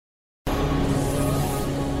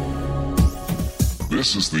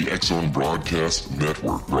This is the X-Zone Broadcast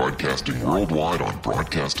Network, broadcasting worldwide on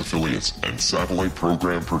broadcast affiliates and satellite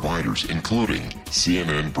program providers, including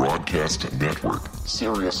CNN Broadcast Network,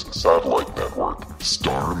 Sirius Satellite Network,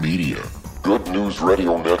 Star Media, Good News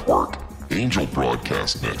Radio Network, Angel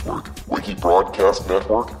Broadcast Network, Wiki Broadcast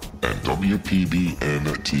Network, and WPBN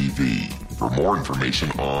TV. For more information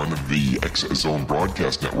on the X-Zone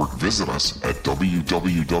Broadcast Network, visit us at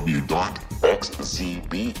www.xzbn.net.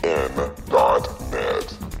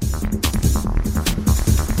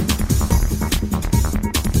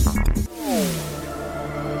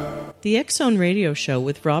 The X-Zone Radio Show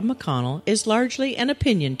with Rob McConnell is largely an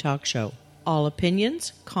opinion talk show. All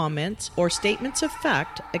opinions, comments, or statements of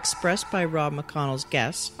fact expressed by Rob McConnell's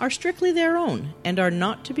guests are strictly their own and are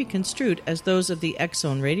not to be construed as those of the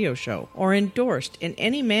X-Zone Radio Show or endorsed in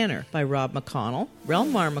any manner by Rob McConnell,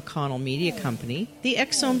 Relmar McConnell Media Company, the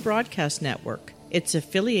X-Zone Broadcast Network, its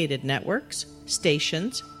affiliated networks,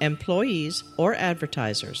 stations, employees, or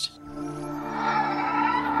advertisers.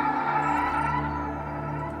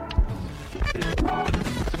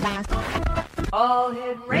 All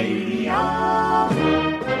Hit Radio.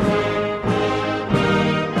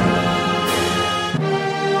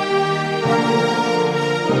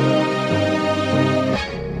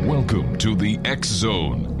 Welcome to the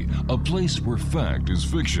X-Zone, a place where fact is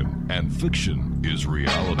fiction and fiction is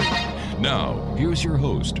reality. Now, here's your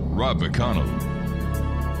host, Rob McConnell.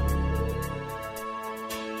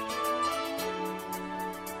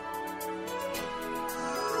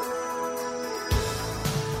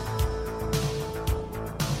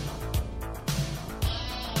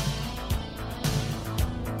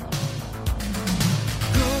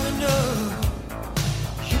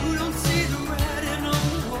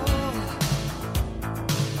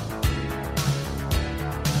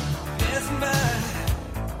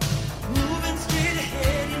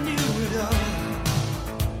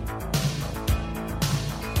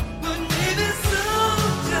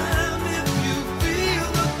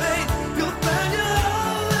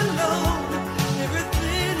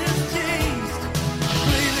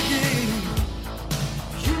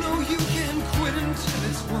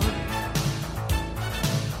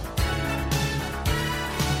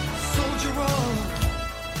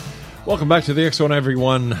 Welcome back to the X-Zone,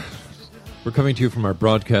 everyone. We're coming to you from our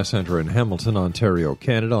broadcast center in Hamilton, Ontario,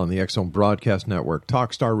 Canada, on the X-Zone Broadcast Network,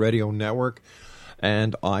 Talkstar Radio Network,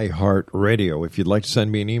 and iHeartRadio. If you'd like to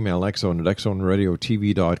send me an email, xzone at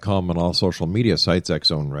xzoneradiotv.com, and all social media sites,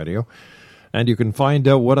 X-Zone Radio. And you can find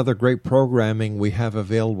out what other great programming we have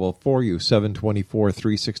available for you, 7/24,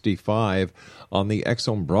 365, on the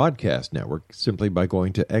X-Zone Broadcast Network, simply by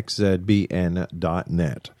going to xzbn.net.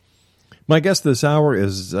 My guest this hour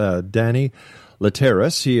is Danny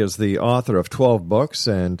Lliteras. He is the author of 12 books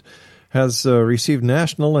and has received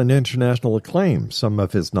national and international acclaim. Some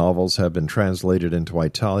of his novels have been translated into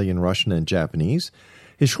Italian, Russian, and Japanese.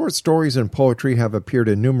 His short stories and poetry have appeared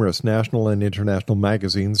in numerous national and international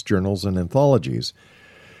magazines, journals, and anthologies.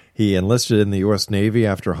 He enlisted in the U.S. Navy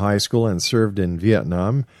after high school and served in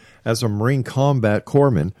Vietnam as a Marine Combat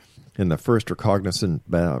Corpsman in the 1st Reconnaissance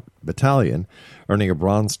Battalion, earning a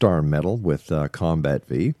Bronze Star Medal with Combat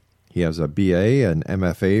V. He has a BA and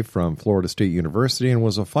MFA from Florida State University and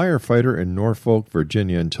was a firefighter in Norfolk,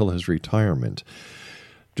 Virginia until his retirement.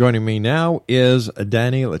 Joining me now is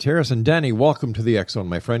Danny Lliteras. And Danny, welcome to the X-Zone,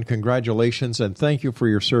 my friend. Congratulations, and thank you for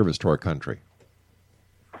your service to our country.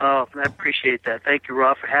 Oh, I appreciate that. Thank you,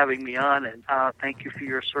 Rob, for having me on, and thank you for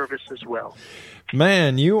your service as well.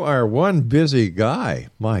 Man, you are one busy guy.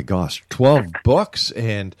 My gosh, 12 books,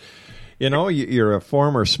 and, you know, you're a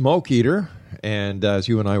former smoke eater, and as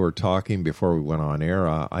you and I were talking before we went on air,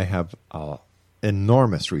 I have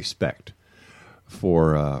enormous respect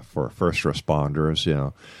for first responders, you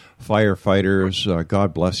know, firefighters.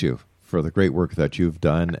 God bless you for the great work that you've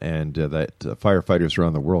done, and that firefighters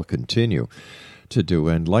around the world continue to do.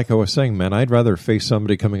 And like I was saying, man, I'd rather face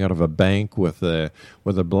somebody coming out of a bank with a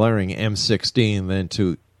blaring M16 than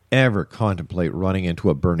to ever contemplate running into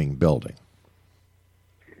a burning building.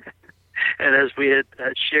 And as we had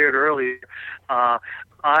shared earlier,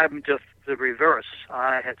 I'm just the reverse.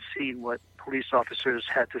 I had seen what police officers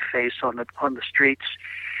had to face on the streets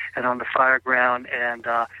and on the fire ground, and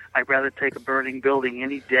I'd rather take a burning building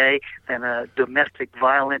any day than a domestic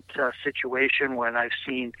violent situation when I've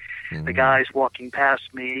seen the guys walking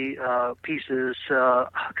past me, pieces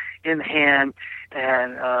in hand,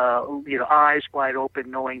 and eyes wide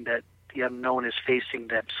open, knowing that the unknown is facing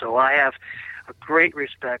them. So I have a great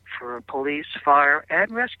respect for police, fire,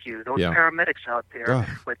 and rescue. Those paramedics out there,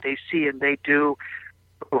 what they see and they do,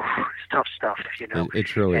 it's tough stuff, It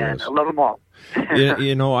truly and is. I love them all.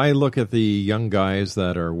 I look at the young guys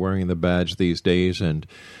that are wearing the badge these days, and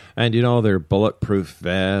their bulletproof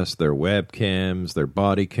vests, their webcams, their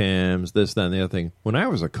body cams, this, that, and the other thing. When I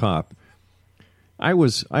was a cop, I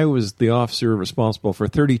was the officer responsible for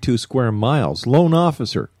 32 square miles, lone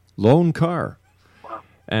officer, lone car. Wow.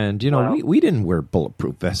 And, Wow. we didn't wear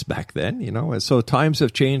bulletproof vests back then, and so times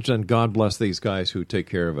have changed, and God bless these guys who take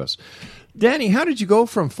care of us. Danny, how did you go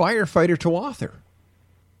from firefighter to author?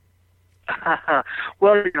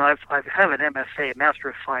 Well, I have an MFA, Master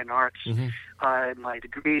of Fine Arts. Mm-hmm. My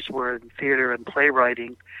degrees were in theater and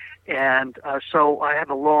playwriting, and so I have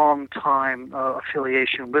a long time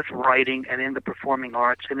affiliation with writing and in the performing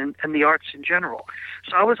arts and the arts in general.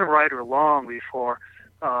 So I was a writer long before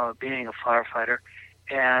being a firefighter,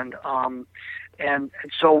 and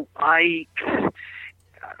so I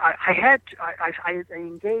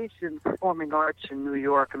engaged in performing arts in New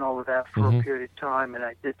York and all of that for a period of time, and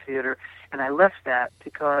I did theater, and I left that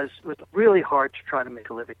because it was really hard to try to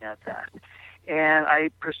make a living at that. And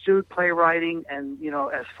I pursued playwriting, and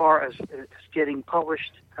as far as getting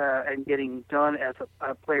published and getting done as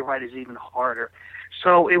a playwright is even harder.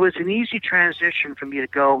 So it was an easy transition for me to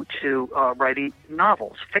go to writing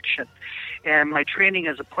novels, fiction. And my training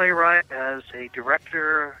as a playwright, as a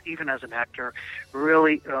director, even as an actor,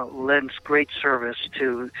 really lends great service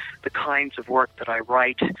to the kinds of work that I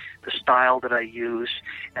write, the style that I use,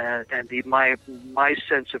 and my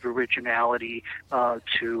sense of originality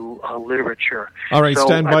to literature. All right, so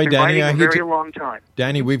stand by, I've been Danny. writing a very long time.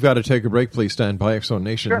 Danny, we've got to take a break. Please stand by. X-Zone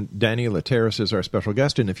Nation. Sure. Danny Lliteras is our special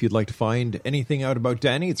guest, and if you'd like to find anything out about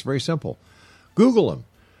Danny, it's very simple. Google him.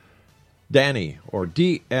 Danny, or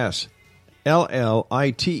DSLLITERAS.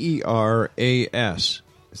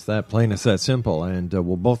 It's that plain, it's that simple, and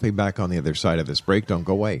we'll both be back on the other side of this break. Don't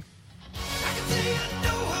go away.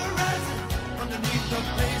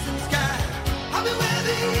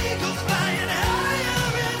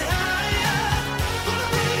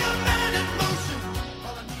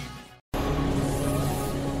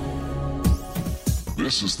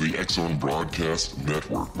 This is the X-Zone Broadcast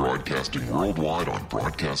Network, broadcasting worldwide on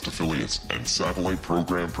broadcast affiliates and satellite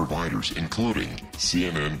program providers, including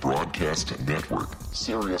CNN Broadcast Network,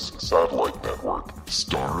 Sirius Satellite Network,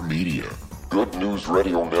 Star Media, Good News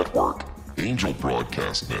Radio Network, Angel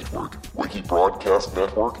Broadcast Network, Wiki Broadcast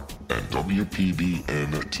Network, and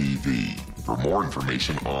WPBN TV. For more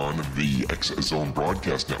information on the X-Zone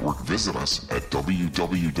Broadcast Network, visit us at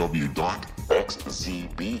www.xzbn.net.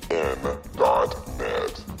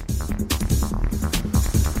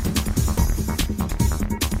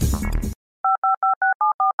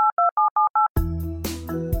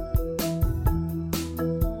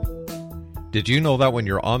 Did you know that when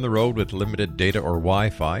you're on the road with limited data or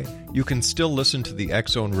Wi-Fi, you can still listen to the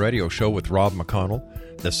X-Zone Radio Show with Rob McConnell,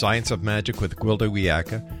 The Science of Magic with Gwilda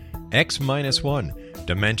Wiyaka, X-1,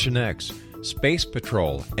 Dimension X, Space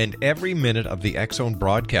Patrol, and every minute of the X-Zone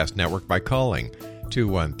Broadcast Network by calling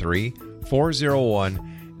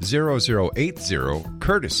 213-401-0080,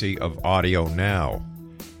 courtesy of Audio Now.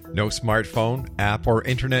 No smartphone, app, or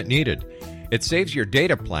internet needed. It saves your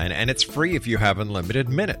data plan, and it's free if you have unlimited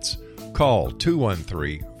minutes. Call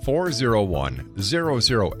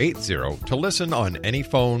 213-401-0080 to listen on any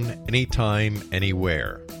phone, anytime,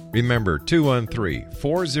 anywhere. Remember,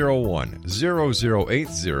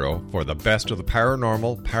 213-401-0080 for the best of the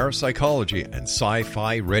paranormal, parapsychology, and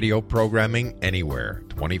sci-fi radio programming anywhere,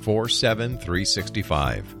 24/7,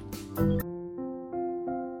 365.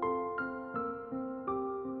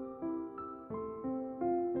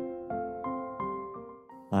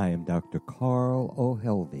 I am Dr. Carl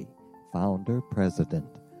O'Helvey, founder, president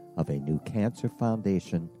of a new cancer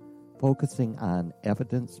foundation focusing on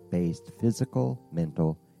evidence-based physical,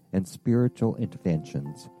 mental, and spiritual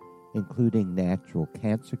interventions, including natural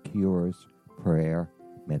cancer cures, prayer,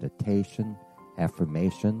 meditation,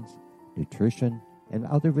 affirmations, nutrition, and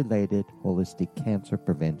other related holistic cancer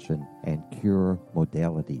prevention and cure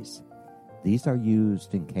modalities. These are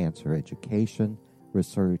used in cancer education,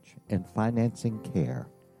 research, and financing care.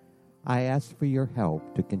 I ask for your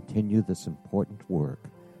help to continue this important work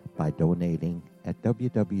by donating at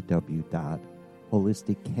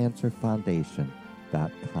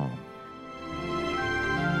www.holisticcancerfoundation.com.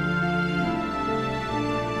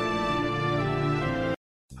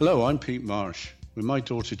 Hello, I'm Pete Marsh. With my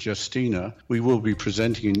daughter Justina, we will be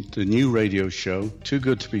presenting the new radio show, Too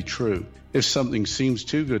Good to Be True. If something seems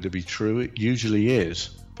too good to be true, it usually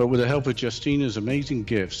is. But with the help of Justina's amazing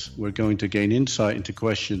gifts, we're going to gain insight into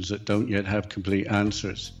questions that don't yet have complete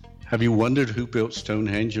answers. Have you wondered who built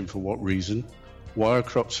Stonehenge and for what reason? Why are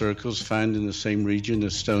crop circles found in the same region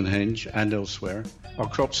as Stonehenge and elsewhere? Are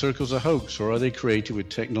crop circles a hoax, or are they created with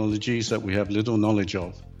technologies that we have little knowledge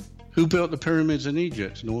of? Who built the pyramids in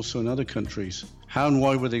Egypt and also in other countries? How and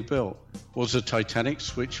why were they built? Was the Titanic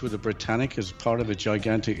switched with the Britannic as part of a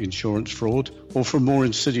gigantic insurance fraud, or for more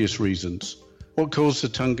insidious reasons? What caused the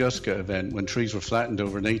Tunguska event when trees were flattened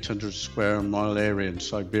over an 800 square mile area in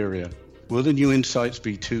Siberia? Will the new insights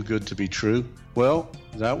be too good to be true? Well,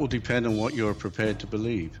 that will depend on what you are prepared to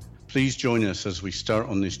believe. Please join us as we start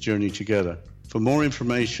on this journey together. For more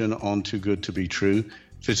information on Too Good to Be True,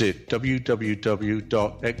 visit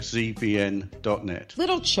www.xzbn.net.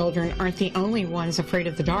 Little children aren't the only ones afraid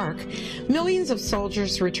of the dark. Millions of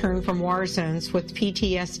soldiers return from war zones with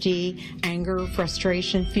PTSD, anger,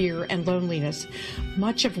 frustration, fear, and loneliness,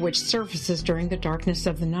 much of which surfaces during the darkness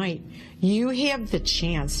of the night. You have the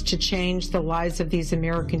chance to change the lives of these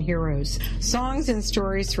American heroes. Songs and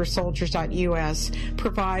Stories for Soldiers.us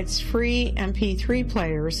provides free MP3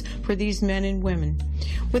 players for these men and women.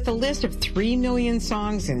 With a list of 3 million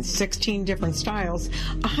songs in 16 different styles,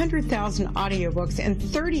 100,000 audiobooks, and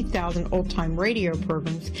 30,000 old-time radio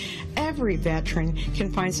programs, every veteran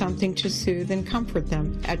can find something to soothe and comfort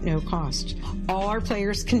them at no cost. All our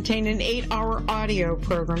players contain an 8-hour audio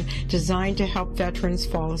program designed to help veterans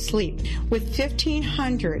fall asleep. With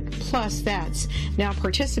 1,500 plus vets now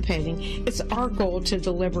participating, it's our goal to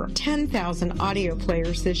deliver 10,000 audio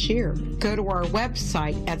players this year. Go to our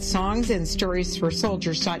website at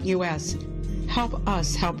songsandstoriesforsoldiers.us. Help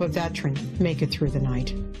us help a veteran make it through the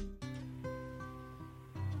night.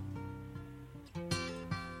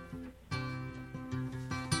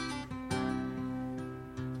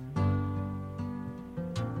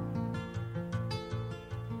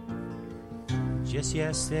 Just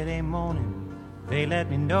yesterday morning, they let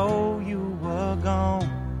me know you were gone.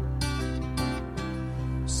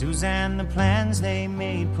 Suzanne, the plans they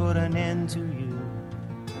made put an end to you.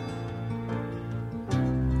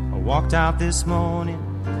 I walked out this morning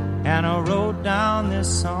and I wrote down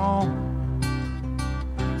this song.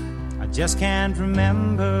 I just can't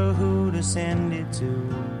remember who to send it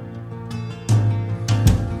to.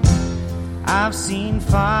 I've seen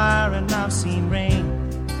fire and I've seen rain.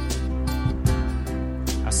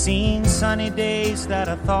 I've seen sunny days that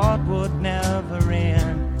I thought would never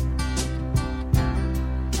end.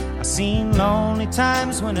 I've seen lonely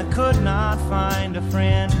times when I could not find a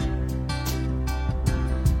friend.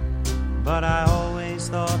 But I always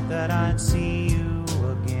thought that I'd see you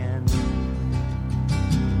again.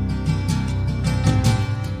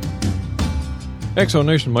 Exo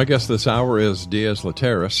Nation, my guest this hour is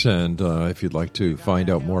Lliteras, and if you'd like to find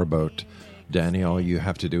out more about Danny, all you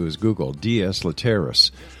have to do is Google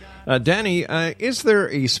Lliteras. Danny, is there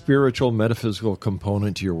a spiritual, metaphysical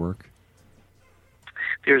component to your work?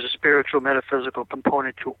 There's a spiritual, metaphysical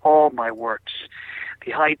component to all my works.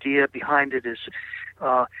 The idea behind it is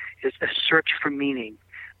a search for meaning.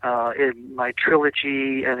 In my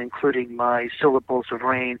trilogy and including my Syllables of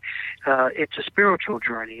Rain, it's a spiritual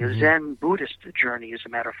journey, a Zen Buddhist journey, as a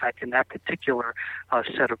matter of fact, in that particular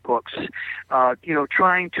set of books.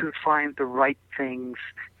 Trying to find the right things,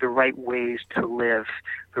 the right ways to live,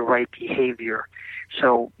 the right behavior.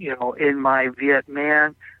 So, in my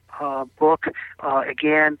Vietnam book,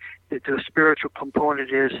 again, the spiritual component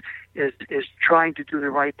is trying to do the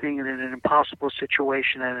right thing in an impossible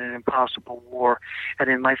situation and an impossible war. And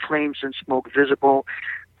in my Flames and Smoke Visible,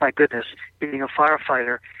 my goodness, being a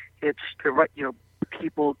firefighter, it's the right,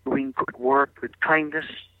 people doing good work with kindness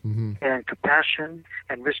and compassion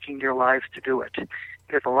and risking their lives to do it.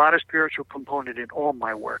 There's a lot of spiritual component in all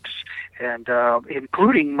my works, and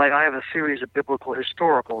including I have a series of biblical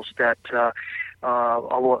historicals that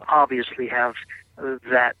will obviously have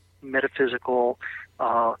that metaphysical,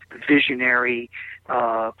 visionary,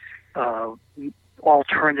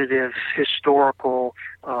 alternative, historical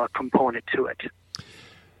component to it.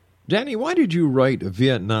 Danny, why did you write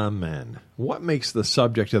Vietnam Man? What makes the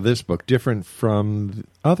subject of this book different from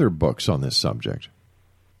other books on this subject?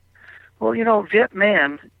 Well,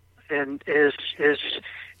 Vietnam is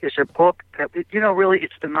a book that really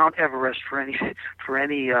it's the Mount Everest for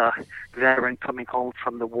any veteran coming home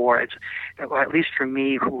from the war. It's, at least for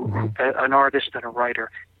me, an artist and a writer.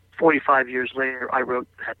 45 years later, I wrote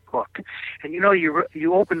that book. And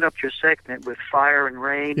you opened up your segment with Fire and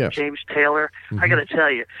Rain, yes. James Taylor. I got to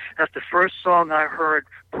tell you, that's the first song I heard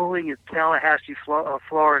pulling in Tallahassee,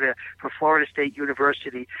 Florida, for Florida State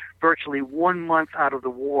University, virtually 1 month out of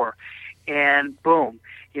the war. And boom,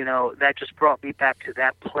 that just brought me back to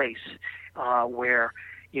that place where,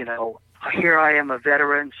 here I am, a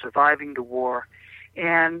veteran surviving the war.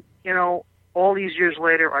 And, all these years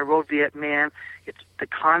later, I wrote Vietnam. It's the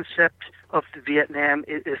concept of the Vietnam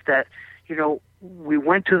is that, we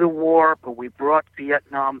went to the war, but we brought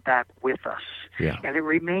Vietnam back with us. Yeah. And it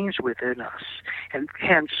remains within us. And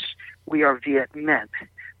hence, we are Viet Men.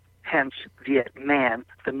 Hence, Viet Man,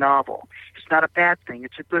 the novel. It's not a bad thing.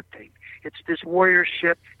 It's a good thing. It's this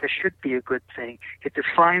warriorship that should be a good thing. It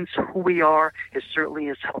defines who we are. It certainly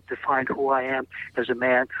has helped define who I am as a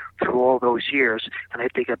man through all those years, and I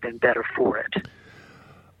think I've been better for it.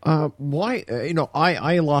 Why?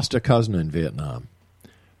 I lost a cousin in Vietnam.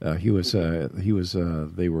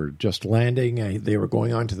 They were just landing. They were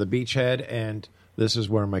going onto the beachhead, and this is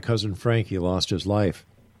where my cousin Frankie lost his life.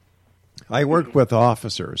 I worked with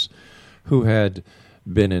officers who had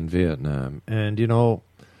been in Vietnam, and,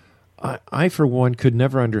 I, for one, could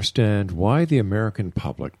never understand why the American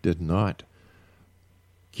public did not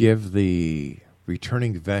give the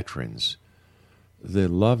returning veterans the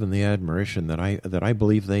love and the admiration that I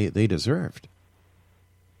believe they deserved.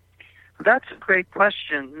 That's a great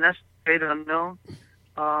question, and that's a great unknown.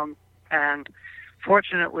 And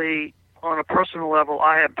fortunately, on a personal level,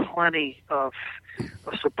 I had plenty of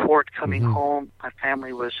support coming home. My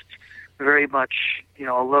family was very much,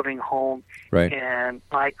 a loving home. Right. And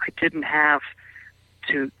I didn't have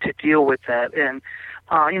to deal with that. And,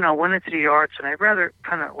 I went into the arts, and I rather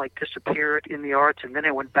kind of disappeared in the arts, and then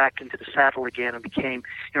I went back into the saddle again and became,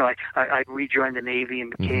 I rejoined the Navy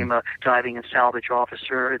and became a diving and salvage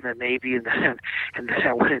officer in the Navy, and then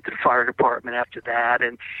I went into the fire department after that.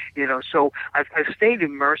 And, so I've stayed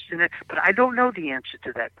immersed in it, but I don't know the answer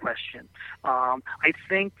to that question. I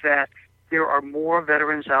think that there are more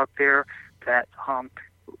veterans out there that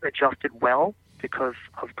adjusted well because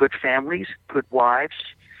of good families, good wives,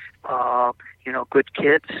 good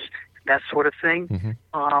kids, that sort of thing.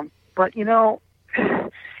 But,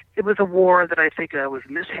 it was a war that I think was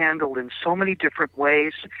mishandled in so many different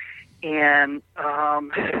ways. And,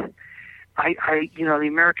 the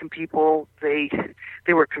American people, they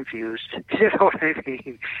were confused. You know what I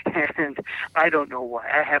mean? And I don't know why.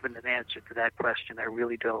 I haven't an answer to that question. I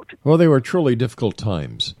really don't. Well, they were truly difficult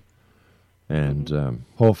times. And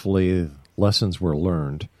hopefully lessons were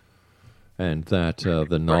learned. And that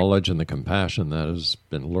the knowledge and the compassion that has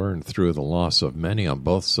been learned through the loss of many on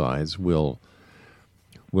both sides will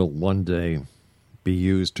one day be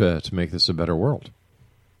used to make this a better world.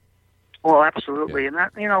 Well, absolutely. Yeah. And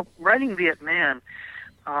that, writing Vietnam,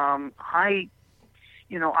 I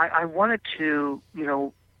wanted to,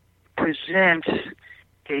 present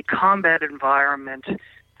a combat environment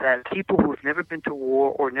that people who have never been to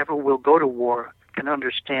war or never will go to war can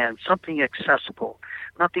understand, something accessible,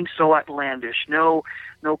 nothing so outlandish, no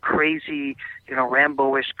crazy,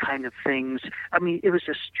 Rambo-ish kind of things. I mean, it was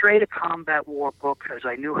as straight a combat war book as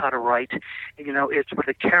I knew how to write. It's with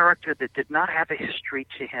a character that did not have a history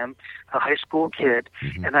to him, a high school kid,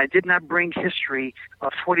 and I did not bring history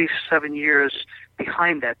of 47 years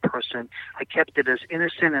behind that person. I kept it as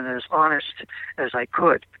innocent and as honest as I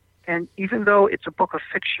could. And even though it's a book of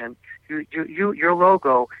fiction, your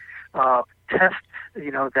logo test,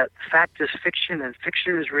 that fact is fiction and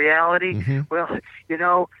fiction is reality. Well,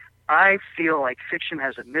 I feel like fiction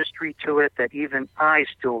has a mystery to it that even I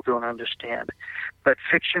still don't understand. But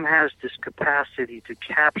fiction has this capacity to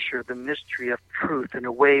capture the mystery of truth in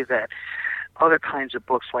a way that other kinds of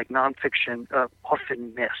books like nonfiction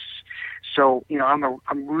often miss. So,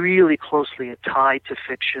 I'm really closely tied to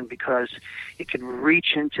fiction because it can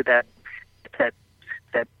reach into that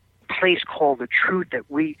place called the truth that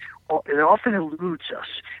it often eludes us,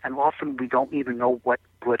 and often we don't even know what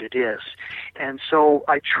it is. And so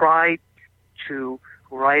I tried to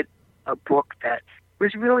write a book that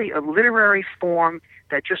was really a literary form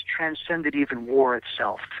that just transcended even war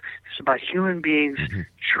itself. It's about human beings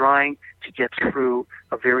trying to get through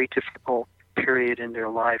a very difficult period in their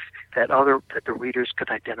life that the readers could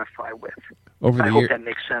identify with. I hope that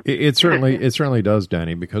makes sense. It certainly does,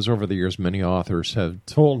 Danny, because over the years many authors have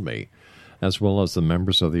told me, as well as the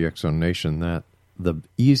members of the X-Zone Nation, that the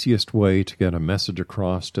easiest way to get a message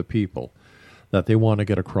across to people that they want to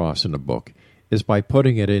get across in a book is by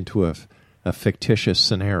putting it into a fictitious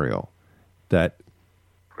scenario that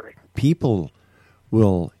people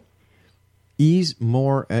will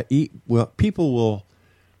people will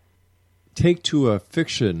take to a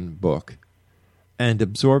fiction book and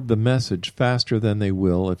absorb the message faster than they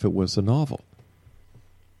will if it was a novel.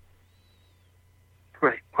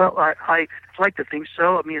 Right. Well, I like to think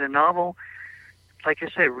so. I mean, a novel, like I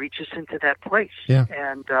say, reaches into that place. Yeah.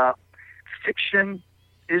 And fiction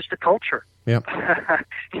is the culture. Yeah.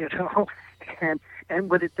 And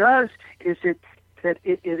what it does is it that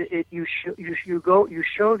you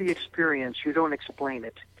show the experience. You don't explain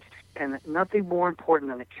it, and nothing more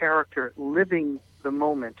important than a character living the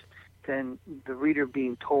moment than the reader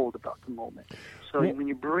being told about the moment. So when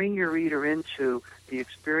you bring your reader into the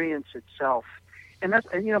experience itself, and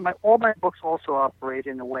all my books also operate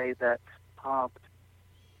in a way that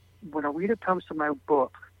when a reader comes to my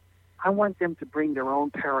book, I want them to bring their own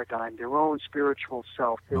paradigm, their own spiritual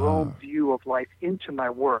self, their own view of life into my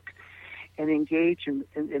work and engage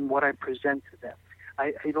in what I present to them.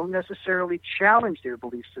 I don't necessarily challenge their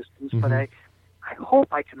belief systems, but I hope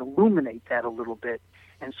I can illuminate that a little bit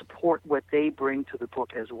and support what they bring to the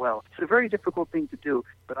book as well. It's a very difficult thing to do,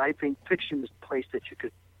 but I think fiction is the place that you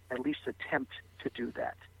could at least attempt to do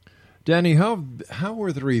that. Danny, how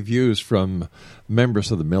were the reviews from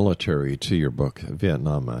members of the military to your book,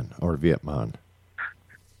 Vietnam?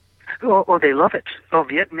 Oh, they love it. Oh,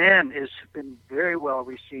 Vietnam has been very well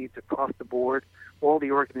received across the board. All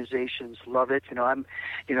the organizations love it. I'm,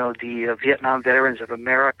 the Vietnam Veterans of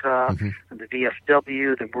America, and the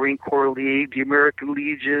VFW, the Marine Corps League, the American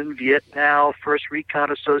Legion, Vietnam, First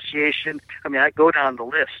Recon Association. I mean, I go down the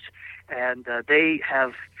list, and they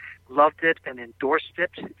have loved it and endorsed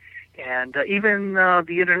it. And even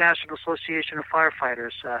the International Association of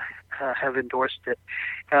Firefighters have endorsed it,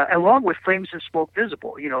 along with Flames and Smoke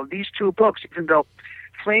Visible. These two books, even though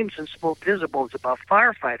Flames and Smoke Visible is about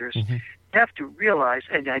firefighters, you have to realize,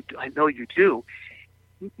 and I know you do,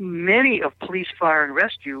 many of Police, Fire, and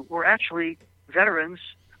Rescue were actually veterans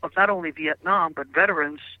of not only Vietnam, but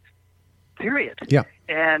veterans, period. Yeah.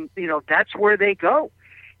 And, that's where they go.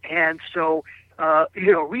 And so,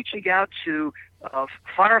 reaching out to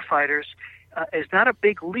firefighters is not a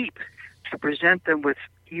big leap to present them with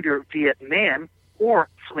either Vietnam or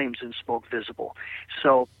Flames and Smoke Visible.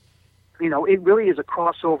 So, it really is a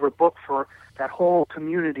crossover book for that whole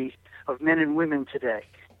community of men and women today,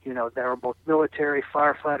 that are both military,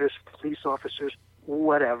 firefighters, police officers,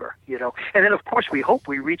 whatever, And then, of course, we hope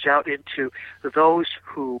we reach out into those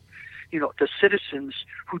who, the citizens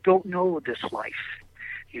who don't know this life,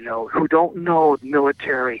 who don't know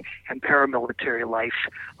military and paramilitary life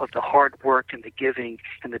of the hard work and the giving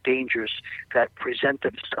and the dangers that present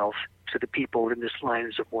themselves to the people in this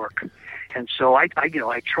lines of work. And so I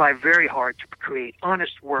try very hard to create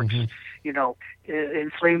honest works.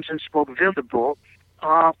 In Flames and Smoke Visible,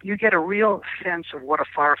 you get a real sense of what a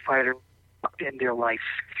firefighter in their life.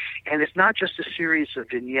 And it's not just a series of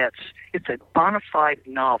vignettes. It's a bona fide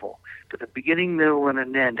novel with a beginning, middle, and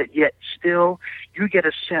an end. And yet still, you get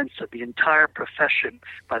a sense of the entire profession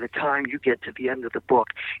by the time you get to the end of the book.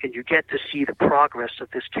 And you get to see the progress of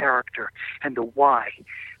this character and the why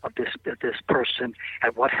of this person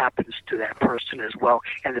and what happens to that person as well,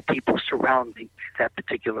 and the people surrounding that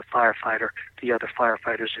particular firefighter, the other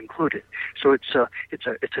firefighters included. So it's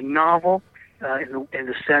a novel in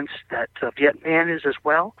the sense that Vietnam is as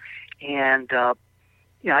well, and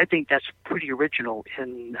I think that's pretty original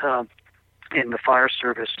in the fire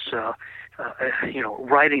service.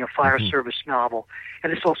 Writing a fire service novel,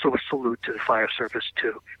 and it's also a salute to the fire service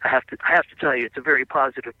too. I have to tell you, it's a very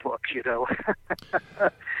positive book. So,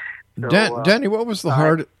 Danny, what was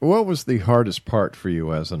the hardest part for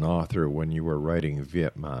you as an author when you were writing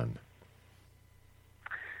Vietnam?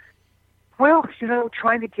 Well,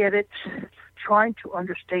 trying to get it, trying to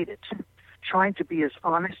understate it, trying to be as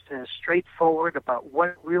honest and as straightforward about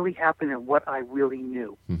what really happened and what I really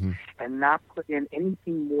knew, and not put in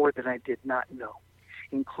anything more that I did not know,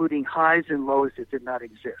 including highs and lows that did not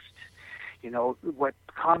exist. What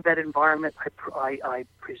combat environment I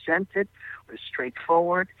presented was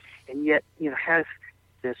straightforward, and yet has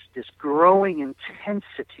this growing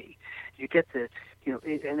intensity. You get the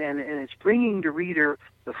and it's bringing the reader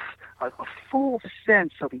a full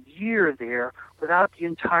sense of a year there without the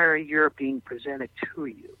entire year being presented to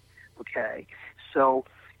you. Okay, so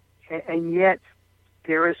and yet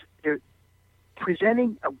they're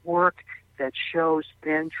presenting a work that shows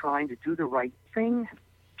them trying to do the right thing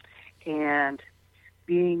and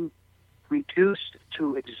being reduced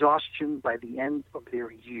to exhaustion by the end of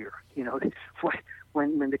their year.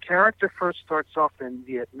 When the character first starts off in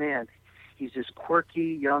Vietnam, he's this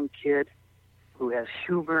quirky young kid who has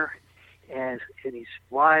humor and he's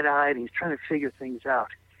wide-eyed and he's trying to figure things out.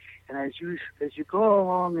 And as you go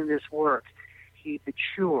along in this work, he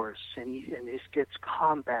matures and he gets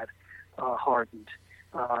combat hardened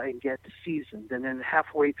and gets seasoned. And then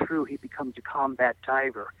halfway through, he becomes a combat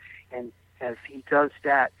diver. And as he does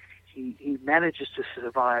that, he manages to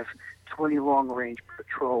survive 20 long-range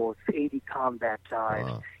patrols, 80 combat dives.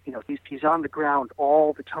 Wow. He's on the ground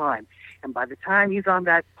all the time. And by the time he's on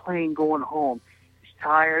that plane going home, he's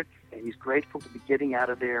tired, and he's grateful to be getting out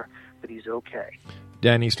of there, but he's okay.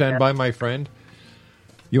 Danny, stand by, my friend.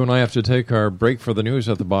 You and I have to take our break for the news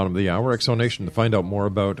at the bottom of the hour. Exonation, to find out more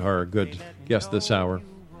about our good guest this hour,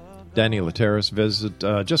 Danny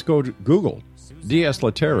Lliteras, just go to Google D.S.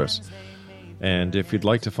 Lliteras. And if you'd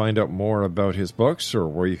like to find out more about his books or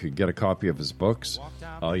where you could get a copy of his books,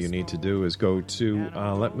 all you need to do is go to,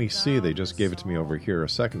 let me see, they just gave it to me over here a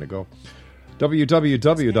second ago,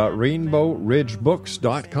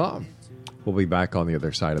 www.rainbowridgebooks.com. We'll be back on the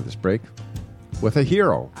other side of this break with a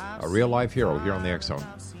hero, a real-life hero here on the X-Zone.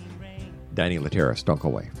 Danny Lliteras, don't go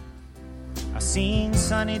away. I've seen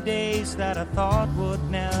sunny days that I thought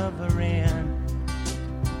would never end.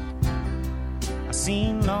 I've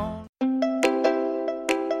seen long...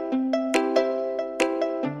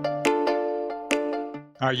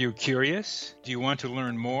 Are you curious? Do you want to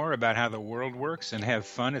learn more about how the world works and have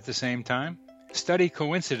fun at the same time? Study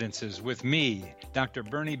coincidences with me, Dr.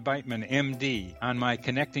 Bernie Beitman, MD, on my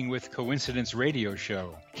Connecting with Coincidence radio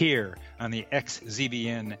show here on the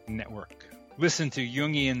XZBN network. Listen to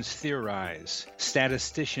Jungians theorize,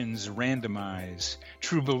 statisticians randomize,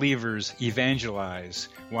 true believers evangelize,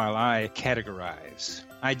 while I categorize.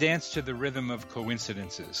 I dance to the rhythm of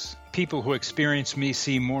coincidences. People who experience me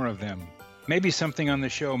see more of them. Maybe something on the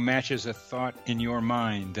show matches a thought in your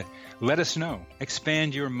mind. Let us know.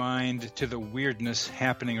 Expand your mind to the weirdness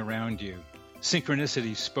happening around you.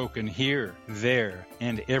 Synchronicity spoken here, there,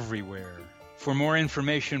 and everywhere. For more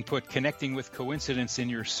information, put Connecting with Coincidence in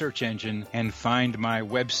your search engine and find my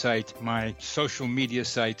website, my social media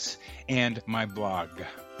sites, and my blog.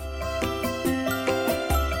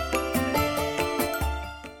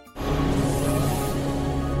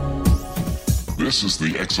 This is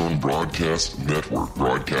the X-Zone Broadcast Network,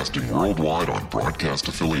 broadcasting worldwide on broadcast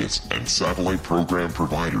affiliates and satellite program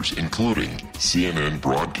providers, including CNN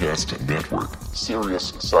Broadcast Network,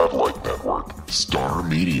 Sirius Satellite Network, Star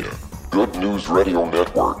Media, Good News Radio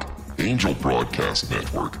Network, Angel Broadcast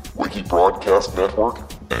Network, Wiki Broadcast Network,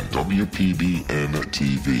 and WPBN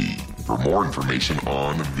TV. For more information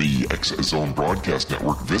on the X-Zone Broadcast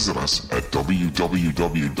Network, visit us at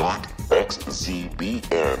www.xzbn.net.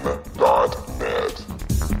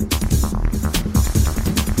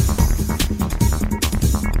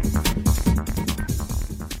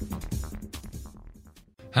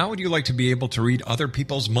 How would you like to be able to read other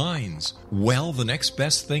people's minds? Well, the next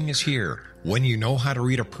best thing is here. When you know how to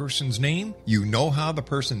read a person's name, you know how the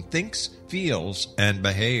person thinks, feels, and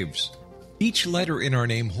behaves. Each letter in our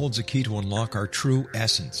name holds a key to unlock our true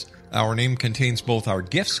essence. Our name contains both our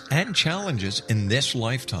gifts and challenges in this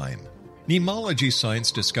lifetime. Mnemology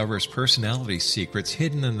science discovers personality secrets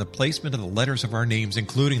hidden in the placement of the letters of our names,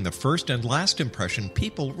 including the first and last impression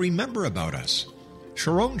people remember about us.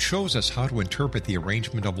 Sharon shows us how to interpret the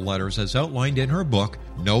arrangement of letters as outlined in her book,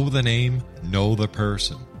 Know the Name, Know the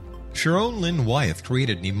Person. Sharon Lynn Wyeth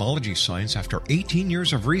created mnemology science after 18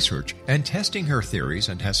 years of research and testing her theories,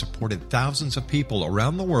 and has supported thousands of people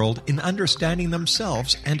around the world in understanding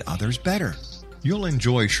themselves and others better. You'll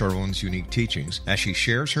enjoy Sharon's unique teachings as she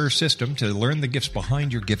shares her system to learn the gifts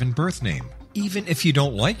behind your given birth name. Even if you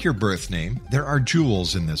don't like your birth name, there are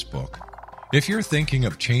jewels in this book. If you're thinking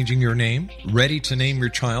of changing your name, ready to name your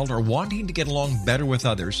child, or wanting to get along better with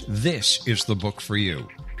others, this is the book for you.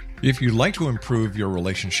 If you'd like to improve your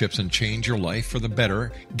relationships and change your life for the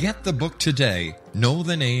better, get the book today, Know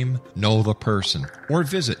the Name, Know the Person, or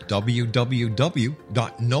visit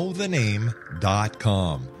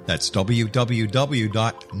www.knowthename.com. That's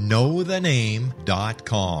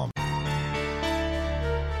www.knowthename.com.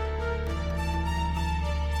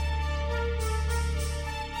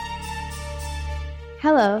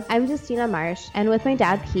 Hello, I'm Justina Marsh, and with my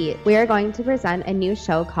dad Pete, we are going to present a new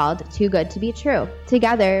show called Too Good to Be True.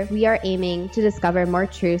 Together, we are aiming to discover more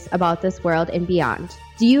truths about this world and beyond.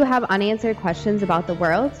 Do you have unanswered questions about the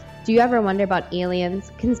world? Do you ever wonder about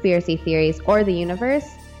aliens, conspiracy theories, or the universe?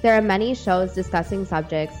 There are many shows discussing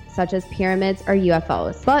subjects such as pyramids or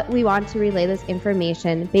UFOs, but we want to relay this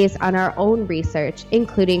information based on our own research,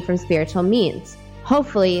 including from spiritual means.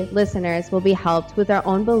 Hopefully, listeners will be helped with their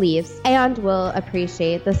own beliefs and will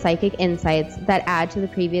appreciate the psychic insights that add to the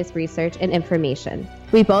previous research and information.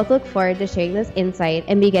 We both look forward to sharing this insight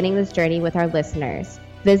and beginning this journey with our listeners.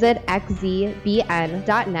 Visit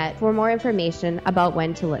xzbn.net for more information about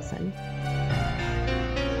when to listen.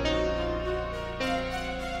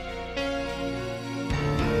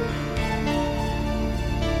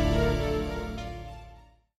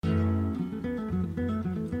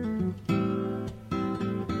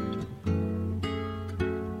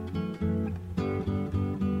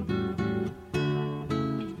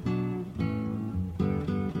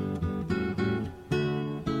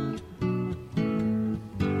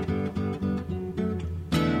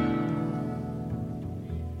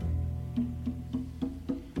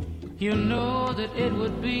 You know that it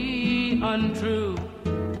would be untrue.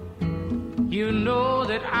 You know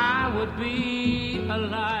that I would be a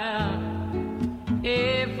liar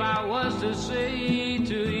if I was to say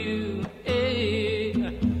to you, hey,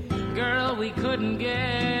 girl, we couldn't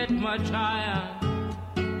get much higher.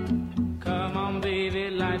 Come on, baby,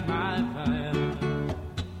 light my fire.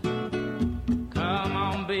 Come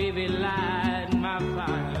on, baby, light my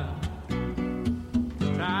fire.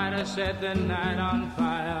 Try to set the night on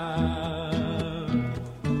fire.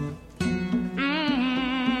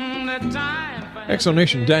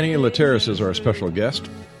 Exonation, Danny Lliteras is our special guest.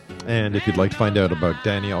 And if you'd like to find out about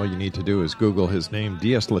Danny, all you need to do is Google his name,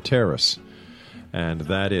 D.S. Lliteras. And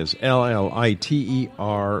that is Lliteras,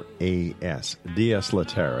 D.S.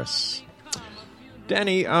 Lliteras.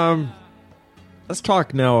 Danny, let's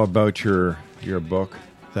talk now about your book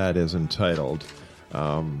that is entitled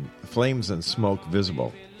Flames and Smoke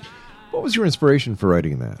Visible. What was your inspiration for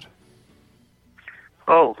writing that?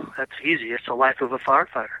 Oh, that's easy. It's the life of a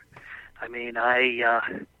firefighter. I mean, I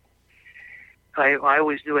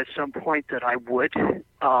always knew at some point that I would.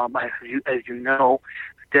 As you know,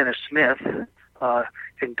 Dennis Smith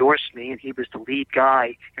endorsed me, and he was the lead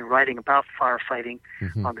guy in writing about firefighting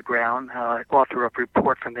on the ground, author of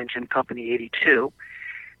Report from Engine Company 82,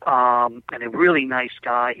 and a really nice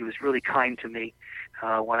guy. He was really kind to me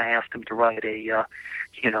when I asked him to write an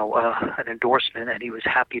endorsement, and he was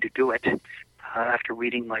happy to do it after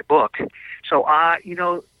reading my book. So,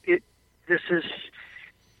 this is,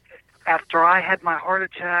 after I had my heart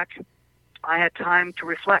attack, I had time to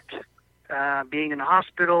reflect, being in the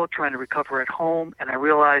hospital, trying to recover at home, and I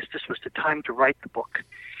realized this was the time to write the book.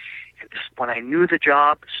 When I knew the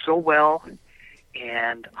job so well,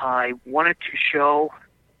 and I wanted to show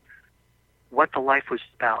what the life was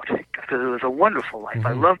about, because it was a wonderful life.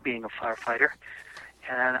 I loved being a firefighter,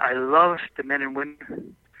 and I loved the men and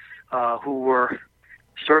women who were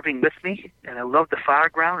serving with me, and I loved the fire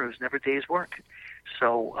ground. It was never day's work.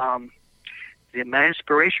 So my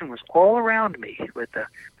inspiration was all around me with the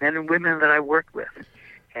men and women that I worked with,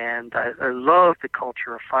 and I loved the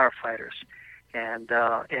culture of firefighters, and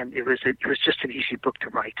it was just an easy book to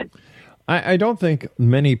write. I don't think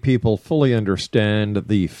many people fully understand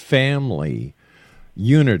the family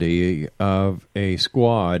unity of a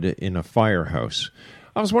squad in a firehouse.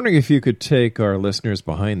 I was wondering if you could take our listeners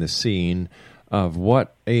behind the scene of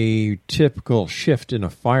what a typical shift in a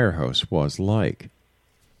firehouse was like.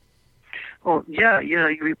 Well, yeah, you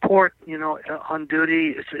report, on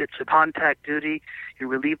duty. It's a contact duty. You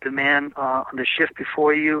relieve the man on the shift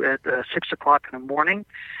before you at 6 o'clock in the morning.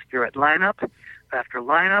 You're at lineup. After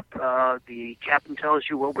lineup, the captain tells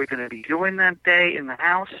you what we're going to be doing that day in the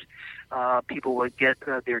house. People would get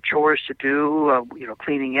their chores to do,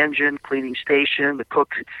 cleaning engine, cleaning station. The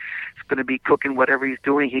cook is going to be cooking whatever he's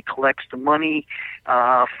doing. He collects the money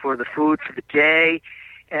for the food for the day.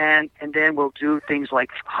 And then we'll do things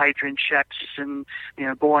like hydrant checks and,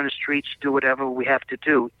 go on the streets, do whatever we have to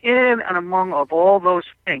do. In and among of all those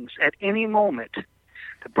things, at any moment,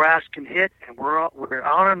 the brass can hit, and we're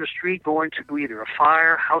out on the street going to do either a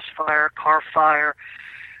fire, house fire, car fire,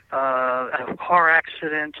 a car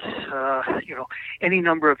accident, any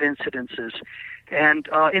number of incidences. And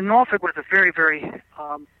in Norfolk was a very, very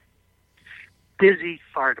busy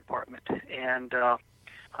fire department, and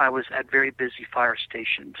I was at very busy fire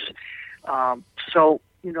stations. So,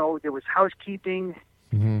 there was housekeeping,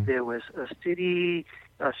 there was a street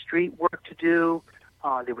work to do,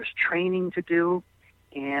 there was training to do,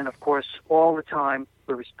 and, of course, all the time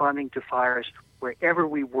we're responding to fires wherever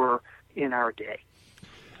we were in our day.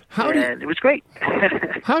 It was great.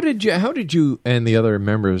 How did you and the other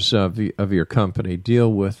members of your company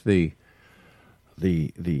deal with the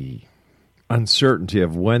uncertainty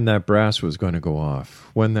of when that brass was going to go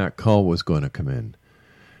off, when that call was going to come in?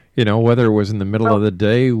 Whether it was in the middle of the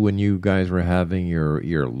day when you guys were having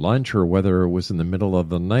your lunch, or whether it was in the middle of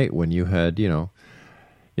the night when you had,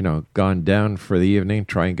 gone down for the evening,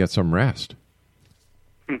 try and get some rest.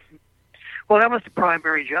 Well, that was the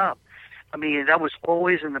primary job. I mean, that was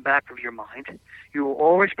always in the back of your mind. You were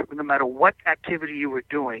always, no matter what activity you were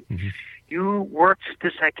doing, you worked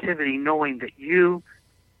this activity knowing that you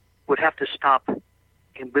would have to stop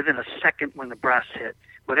within a second when the brass hit.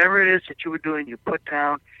 Whatever it is that you were doing, you put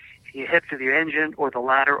down, you head for the engine or the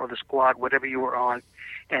ladder or the squad, whatever you were on,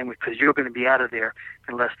 and because you're going to be out of there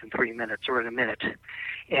in less than 3 minutes or in a minute.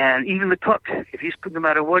 And even the cook, no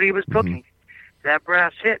matter what he was cooking, that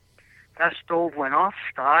brass hit, that stove went off,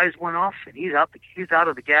 the eyes went off, and he's out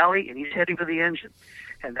of the galley, and he's heading for the engine.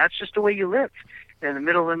 And that's just the way you live. In the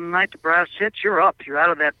middle of the night, the brass hits, you're up. You're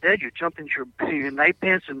out of that bed. You jump into your night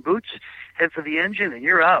pants and boots, head for the engine, and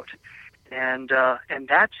you're out. And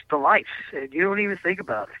that's the life. And you don't even think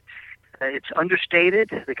about it. It's understated.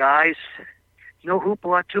 The guys, no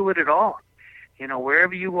hoopla to it at all. You know,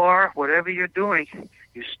 wherever you are, whatever you're doing,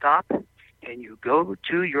 you stop and you go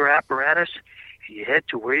to your apparatus and you head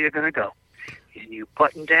to where you're going to go. And you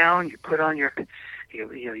button down, you put on your,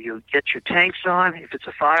 you get your tanks on if it's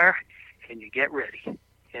a fire, and you get ready.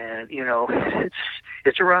 And, you know,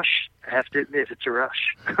 it's a rush. I have to admit, it's a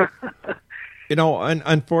rush. You know,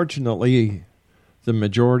 unfortunately, the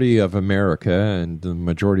majority of America and the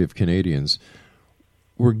majority of Canadians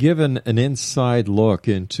were given an inside look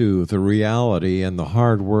into the reality and the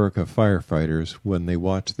hard work of firefighters when they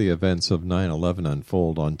watched the events of 9/11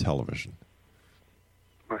 unfold on television.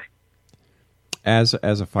 Right. As a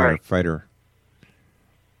firefighter,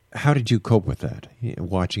 how did you cope with that?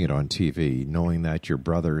 Watching it on TV, knowing that your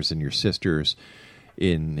brothers and your sisters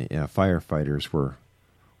in firefighters were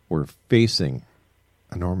facing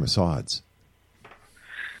enormous odds.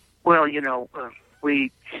 Well, you know,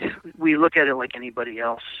 we look at it like anybody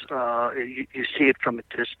else. You see it from a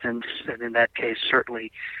distance, and in that case,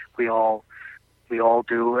 certainly we all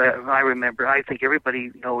do. I remember. I think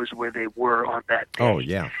everybody knows where they were on that day. Oh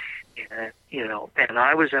yeah. You know, and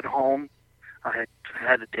I was at home. I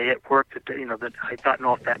had a day at work that I'd gotten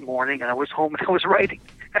off that morning, and I was home and I was writing,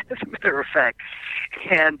 as a matter of fact.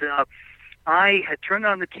 And I had turned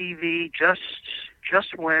on the TV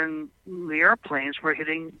just when the airplanes were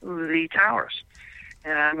hitting the towers.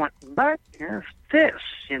 And I went, what is this?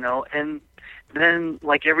 You know, and then,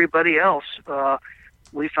 like everybody else,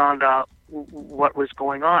 we found out what was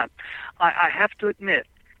going on. I have to admit,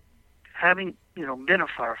 having, been a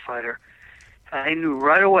firefighter, I knew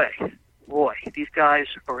right away, boy, these guys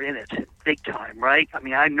are in it big time, right? I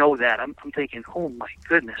mean, I know that. I'm thinking, oh my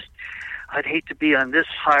goodness, I'd hate to be on this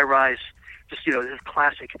high-rise, just, this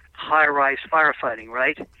classic high-rise firefighting,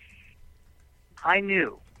 right? I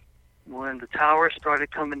knew when the towers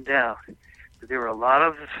started coming down that there were a lot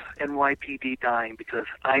of NYPD dying because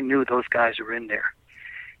I knew those guys were in there.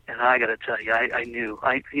 And I got to tell you, I knew,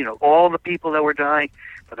 all the people that were dying,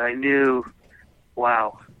 but I knew,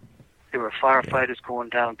 wow, there were firefighters going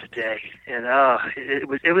down today, and it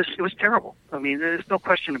was terrible. I mean, there's no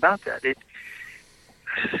question about that. It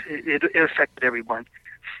affected everyone,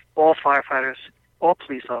 all firefighters, all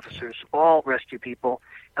police officers, all rescue people,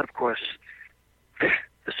 and of course,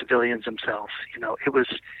 the civilians themselves. It was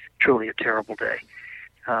truly a terrible day,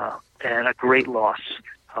 and a great loss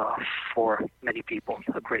for many people.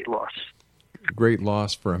 A great loss. Great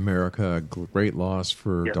loss for America. A great loss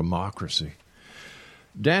for democracy.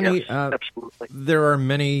 Danny, yes, absolutely. There are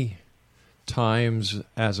many times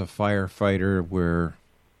as a firefighter where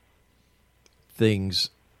things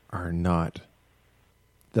are not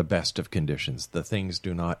the best of conditions. The things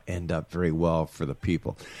do not end up very well for the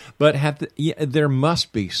people. But there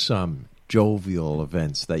must be some jovial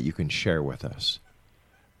events that you can share with us.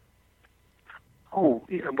 Oh,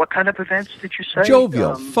 what kind of events did you say?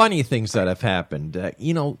 Jovial, funny things that have happened.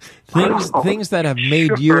 Things that have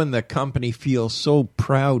made you and the company feel so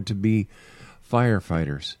proud to be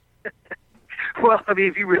firefighters. Well, I mean,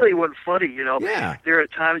 if you really want funny, there are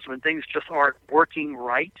times when things just aren't working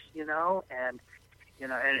right, and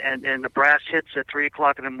the brass hits at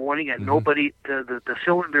 3:00 in the morning, and nobody, the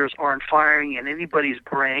cylinders aren't firing in anybody's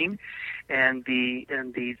brain. And the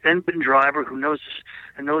engine driver who knows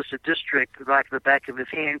the district like the back of his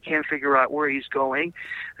hand can't figure out where he's going.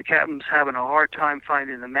 The captain's having a hard time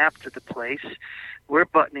finding the map to the place. We're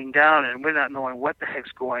buttoning down and we're not knowing what the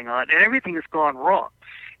heck's going on, and everything has gone wrong.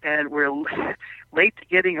 And we're late to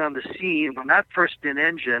getting on the scene. We're not first in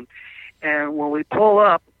engine, and when we pull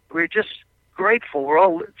up, we're just grateful. We're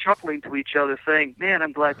all chuckling to each other, saying, "Man,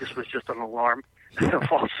 I'm glad this was just an alarm." A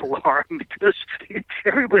false alarm, because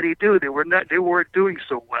everybody knew they weren't doing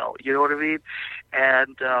so well. You know what I mean?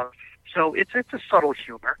 And so it's a subtle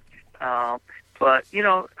humor, but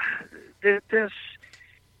there's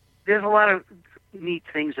a lot of neat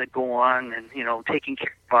things that go on, and taking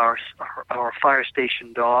care of our fire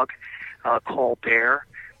station dog called Bear,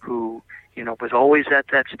 who was always at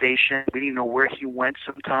that station. We didn't know where he went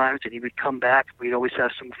sometimes, and he would come back. We'd always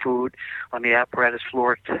have some food on the apparatus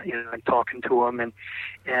floor, and talking to him.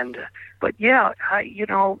 But yeah,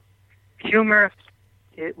 humor.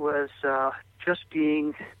 It was just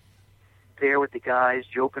being there with the guys,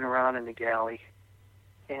 joking around in the galley,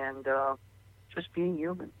 and just being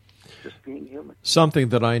human. Just being human. Something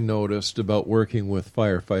that I noticed about working with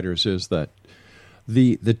firefighters is that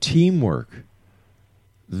the teamwork,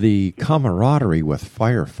 the camaraderie with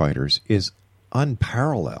firefighters is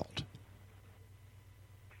unparalleled.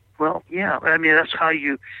 Well, yeah. I mean, that's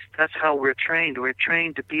how we're trained. We're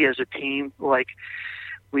trained to be as a team. Like,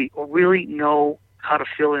 we really know how to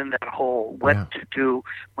fill in that hole, what to do.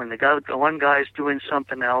 When the one guy's doing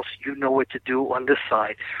something else, you know what to do on this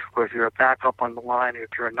side. Or if you're a backup on the line, or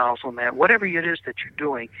if you're a nozzle man, whatever it is that you're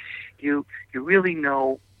doing, you really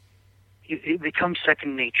know. It becomes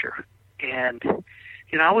second nature. And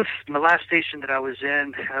the last station that I was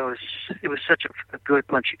in, it was such a good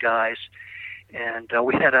bunch of guys, and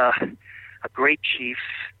we had a great chief,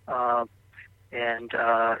 and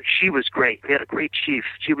she was great. We had a great chief.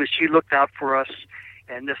 She looked out for us,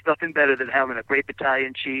 and there's nothing better than having a great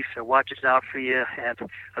battalion chief that watches out for you, and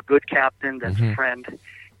a good captain that's a friend,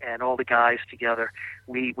 and all the guys together.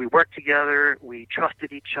 We worked together. We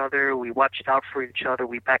trusted each other. We watched out for each other.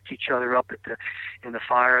 We backed each other up in the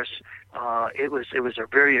fires. It was a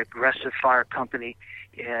very aggressive fire company,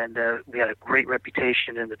 and we had a great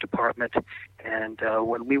reputation in the department. And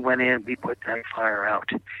when we went in, we put that fire out,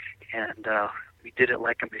 and we did it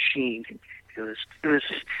like a machine. It was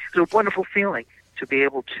a wonderful feeling to be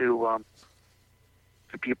able to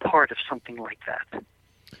be a part of something like that.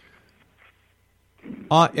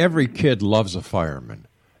 Every kid loves a fireman.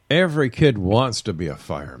 Every kid wants to be a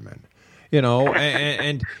fireman,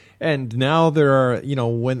 and now there are,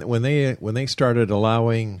 when they started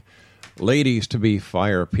allowing ladies to be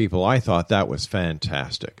fire people, I thought that was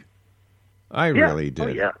fantastic. I really did. Oh,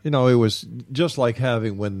 yeah. It was just like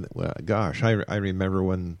having I remember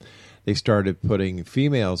when they started putting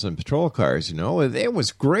females in patrol cars, it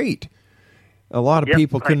was great. A lot of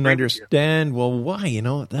people couldn't understand, well, why,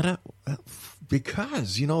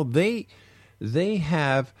 because, they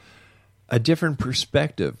have a different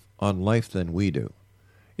perspective on life than we do.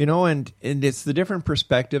 And it's the different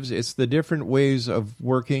perspectives, it's the different ways of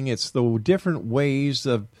working, it's the different ways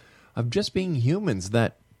of just being humans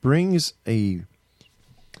that brings a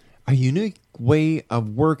unique way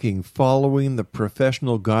of working, following the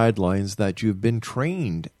professional guidelines that you've been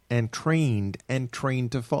trained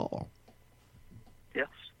to follow. Yes.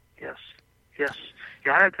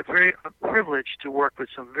 Yeah, I had the privilege to work with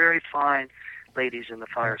some very fine ladies in the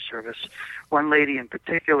fire service. One lady in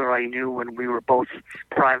particular I knew when we were both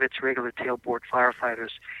privates, regular tailboard firefighters.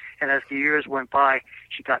 And as the years went by,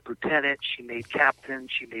 she got lieutenant, she made captain,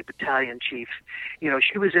 she made battalion chief.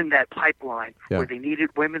 She was in that pipeline where they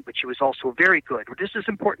needed women, but she was also very good. This is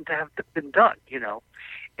important to have been done,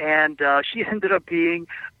 And she ended up being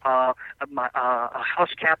a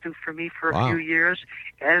house captain for me for a few years,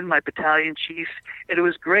 and my battalion chief, and it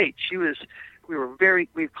was great. We were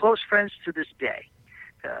close friends to this day.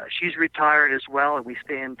 She's retired as well, and we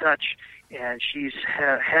stay in touch. And she's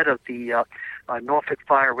head of the Norfolk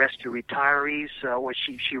Fire Rescue Retirees, where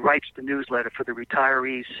she writes the newsletter for the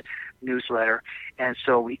retirees newsletter, and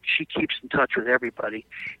so she keeps in touch with everybody.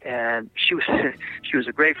 And she was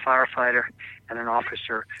a great firefighter and an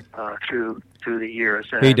officer through the years.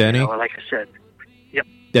 Hey, Danny. Like I said, yep.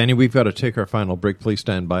 Danny, we've got to take our final break. Please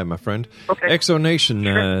stand by, my friend. Okay. Exonation,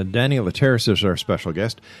 sure. Danny Lliteras is our special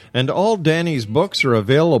guest. And all Danny's books are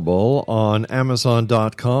available on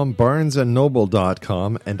Amazon.com,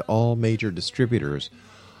 BarnesandNoble.com, and all major distributors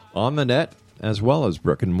on the net, as well as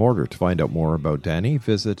brick and mortar. To find out more about Danny,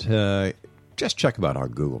 visit, just check him out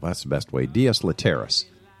on Google. That's the best way. D.S. Lliteras.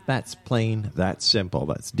 That's plain, that's simple.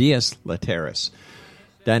 That's D.S. Lliteras.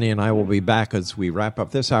 Danny and I will be back as we wrap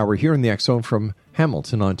up this hour here in the X Zone from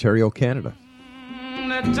Hamilton, Ontario, Canada.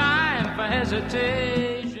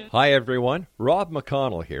 Hi, everyone. Rob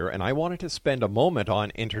McConnell here, and I wanted to spend a moment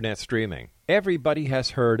on Internet streaming. Everybody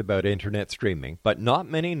has heard about Internet streaming, but not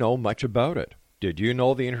many know much about it. Did you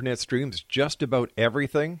know the Internet streams just about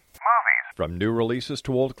everything? Movies. From new releases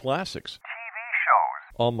to old classics. TV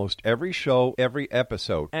shows. Almost every show, every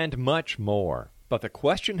episode, and much more. But the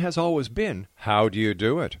question has always been, how do you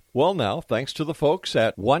do it? Well, now, thanks to the folks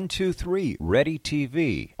at 123 Ready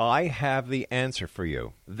TV, I have the answer for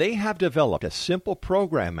you. They have developed a simple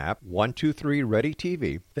program app, 123 Ready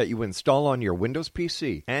TV, that you install on your Windows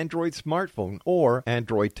PC, Android smartphone, or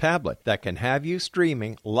Android tablet that can have you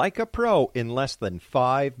streaming like a pro in less than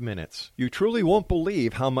 5 minutes. You truly won't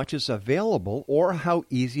believe how much is available or how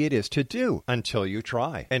easy it is to do until you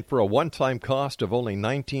try. And for a one-time cost of only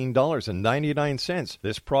 $19.99,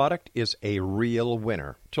 this product is a real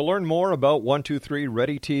winner. To learn more about 123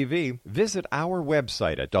 Ready TV, visit our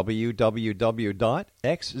website at www.xzbn.net.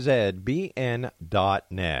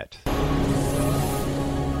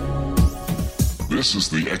 This is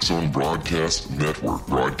the X Zone Broadcast Network,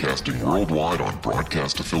 broadcasting worldwide on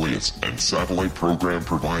broadcast affiliates and satellite program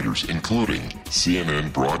providers, including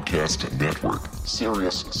CNN Broadcast Network,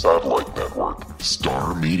 Sirius Satellite Network,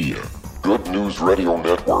 Star Media, Good News Radio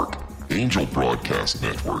Network, Angel Broadcast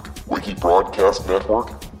Network, Wiki Broadcast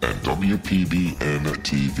Network, and WPBN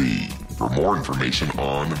TV. For more information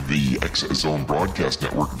on the X Zone Broadcast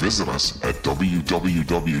Network, visit us at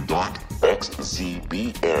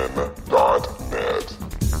www.xzbn.net.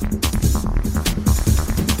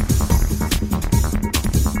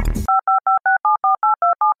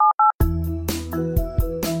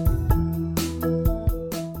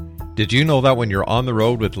 Did you know that when you're on the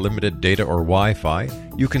road with limited data or Wi-Fi,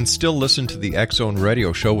 you can still listen to the X Zone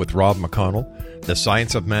Radio Show with Rob McConnell, The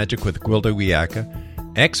Science of Magic with Gwilda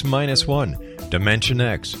Wiyaka, X-1, Dimension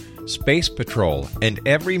X, Space Patrol, and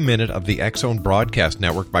every minute of the X Zone Broadcast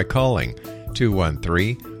Network by calling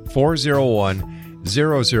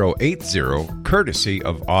 213-401-0080, courtesy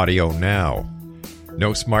of Audio Now.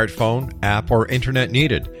 No smartphone, app, or internet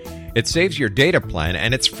needed. It saves your data plan,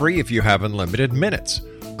 and it's free if you have unlimited minutes.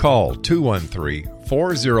 Call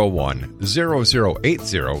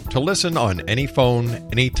 213-401-0080 to listen on any phone,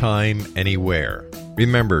 anytime, anywhere.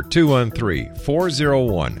 Remember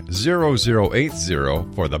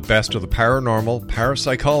 213-401-0080 for the best of the paranormal,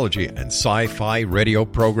 parapsychology, and sci-fi radio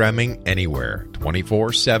programming anywhere,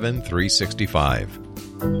 24/7, 365.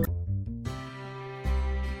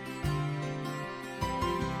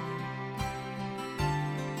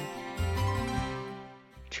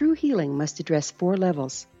 True healing must address 4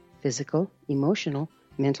 levels: physical, emotional,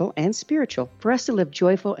 mental, and spiritual, for us to live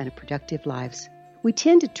joyful and productive lives. We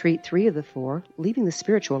tend to treat 3 of the 4, leaving the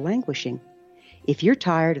spiritual languishing. If you're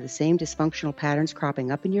tired of the same dysfunctional patterns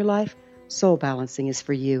cropping up in your life, Soul Balancing is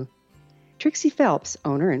for you. Trixie Phelps,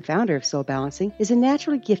 owner and founder of Soul Balancing, is a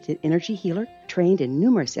naturally gifted energy healer trained in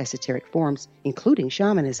numerous esoteric forms, including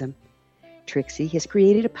shamanism. Trixie has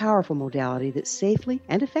created a powerful modality that safely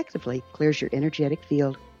and effectively clears your energetic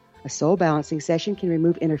field. A Soul Balancing session can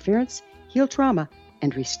remove interference, heal trauma,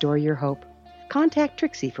 and restore your hope. Contact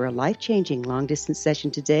Trixie for a life-changing long-distance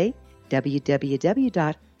session today,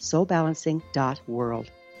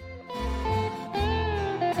 www.soulbalancing.world.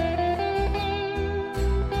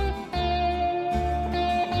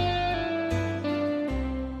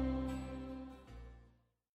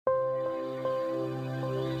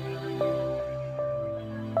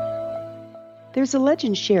 There's a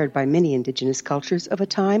legend shared by many indigenous cultures of a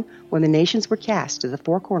time when the nations were cast to the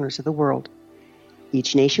 4 corners of the world.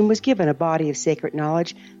 Each nation was given a body of sacred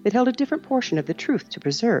knowledge that held a different portion of the truth to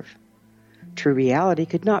preserve. True reality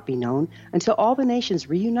could not be known until all the nations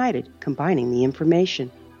reunited, combining the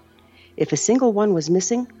information. If a single one was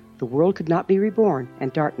missing, the world could not be reborn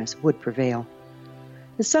and darkness would prevail.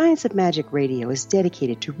 The Science of Magic Radio is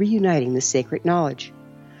dedicated to reuniting the sacred knowledge.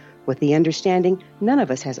 With the understanding, none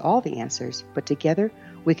of us has all the answers, but together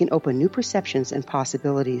we can open new perceptions and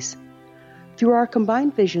possibilities. Through our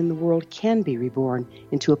combined vision, the world can be reborn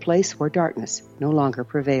into a place where darkness no longer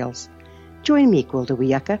prevails. Join me, Gwilda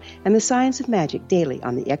Wiyaka, and the Science of Magic daily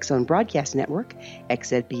on the X Zone Broadcast Network,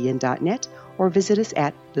 xzbn.net, or visit us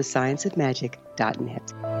at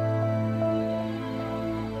thescienceofmagic.net.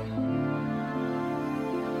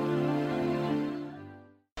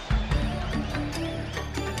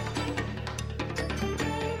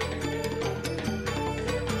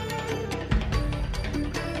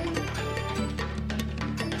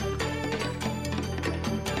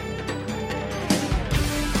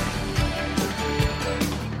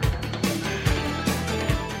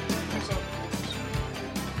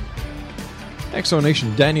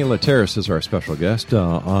 Exonation, Danny Lliteras is our special guest.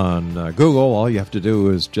 On Google, all you have to do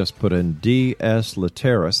is just put in D.S.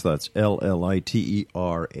 Lliteras, that's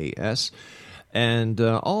Lliteras, and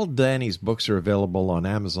all Danny's books are available on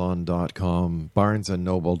Amazon.com,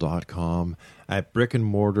 BarnesandNoble.com, at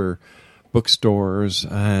brick-and-mortar bookstores,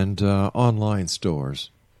 and online stores.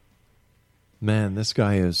 Man, this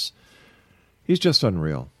guy he's just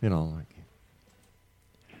unreal, like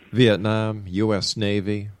Vietnam, U.S.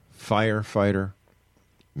 Navy, firefighter.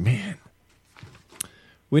 Man,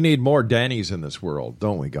 we need more Dannys in this world,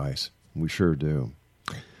 don't we, guys? We sure do.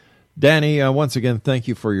 Danny, once again, thank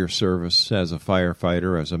you for your service as a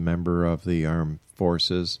firefighter, as a member of the armed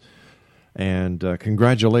forces, and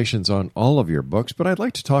congratulations on all of your books. But I'd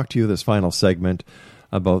like to talk to you this final segment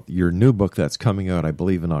about your new book that's coming out, I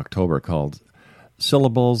believe, in October, called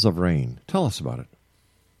Syllables of Rain. Tell us about it.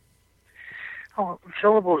 Oh,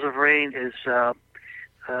 Syllables of Rain is the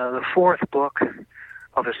 4th book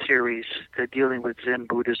of a series dealing with Zen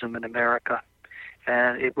Buddhism in America.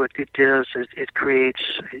 And what it does is it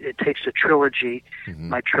takes a trilogy,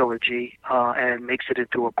 my trilogy, and makes it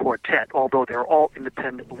into a quartet. Although they're all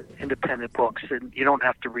independent books, and you don't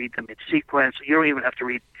have to read them in sequence. You don't even have to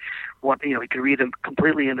read one. You can read them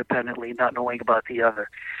completely independently, not knowing about the other.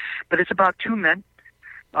 But it's about two men,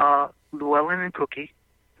 Llewellyn and Cookie,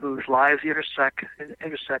 whose lives intersect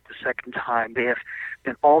the second time. They have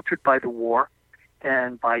been altered by the war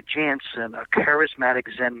and by Jansen, a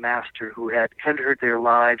charismatic Zen master who had entered their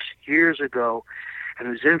lives years ago and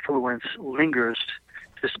whose influence lingers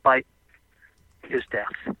despite his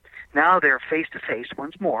death. Now they're face to face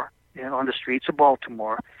once more on the streets of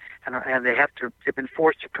Baltimore, and they've been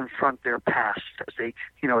forced to confront their past as they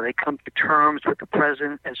come to terms with the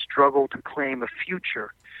present and struggle to claim a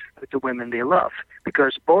future with the women they love,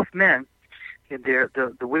 because both men,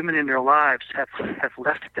 the women in their lives have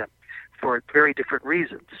left them for very different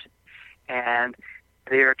reasons, and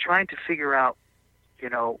they are trying to figure out,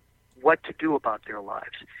 what to do about their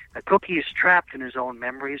lives. Now, Cookie is trapped in his own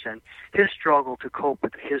memories, and his struggle to cope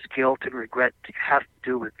with his guilt and regret have to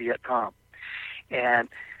do with Vietnam. And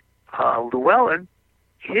Llewellyn,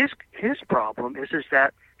 his problem is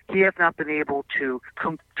that he has not been able to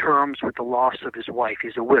come to terms with the loss of his wife.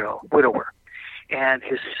 He's a widower, and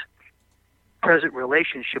his present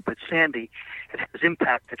relationship with Sandy has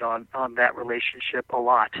impacted on that relationship a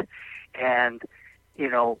lot. And,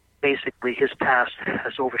 basically his past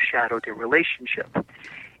has overshadowed their relationship.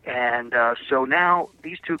 And so now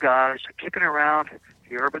these two guys are kicking around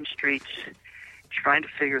the urban streets, trying to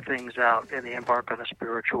figure things out, and they embark on a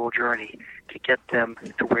spiritual journey to get them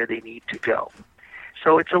to where they need to go.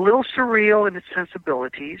 So it's a little surreal in its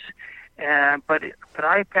sensibilities, but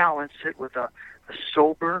I balance it with a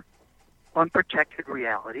sober, unprotected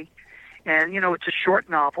reality. And, it's a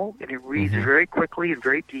short novel, and it reads very quickly and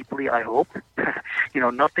very deeply, I hope.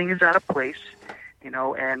 Nothing is out of place, and,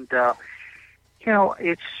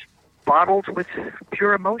 it's bottled with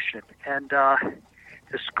pure emotion. And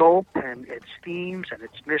the scope and its themes and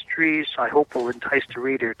its mysteries, I hope, will entice the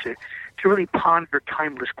reader to really ponder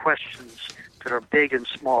timeless questions that are big and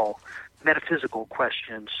small, metaphysical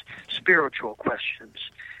questions, spiritual questions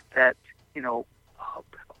that,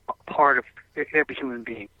 part of every human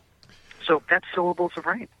being. So that's Syllables of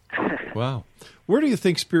Rain. Wow. Where do you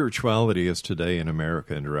think spirituality is today in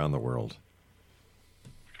America and around the world?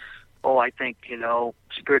 Oh, I think,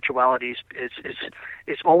 spirituality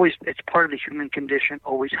is always, it's part of the human condition,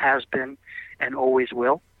 always has been and always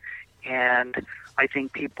will. And I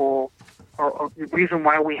think people the reason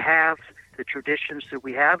why we have the traditions that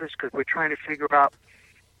we have is because we're trying to figure out,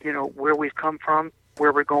 where we've come from,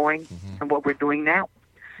 where we're going, and what we're doing now.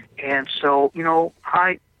 And so,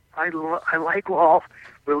 I like all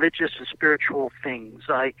religious and spiritual things.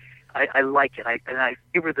 I like it. I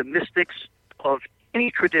favor the mystics of any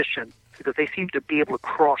tradition because they seem to be able to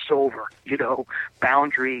cross over,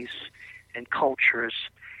 boundaries and cultures.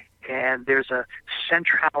 And there's a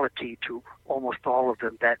centrality to almost all of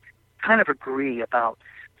them that kind of agree about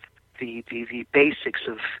the basics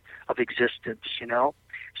of existence,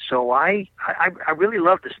 So I really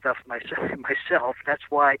love this stuff myself. That's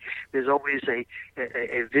why there's always a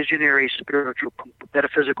visionary, spiritual,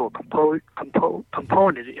 metaphysical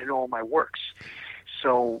component in all my works.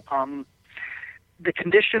 So the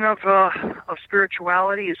condition of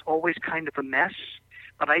spirituality is always kind of a mess,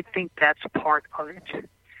 but I think that's part of it.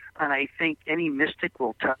 And I think any mystic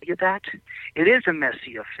will tell you that. It is a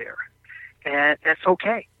messy affair, and that's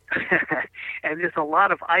okay. And there's a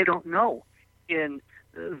lot of I don't know in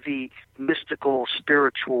the mystical,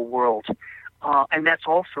 spiritual world. And that's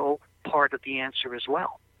also part of the answer as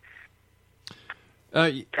well.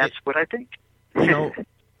 That's what I think. In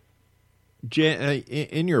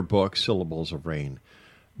your book, Syllables of Rain,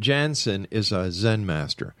 Jansen is a Zen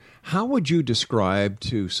master. How would you describe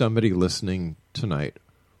to somebody listening tonight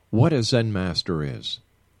what a Zen master is?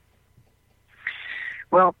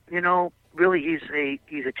 Well, really he's a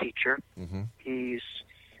teacher. He's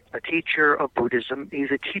a teacher of Buddhism.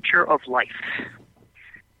 He's a teacher of life.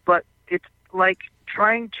 But it's like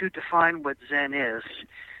trying to define what Zen is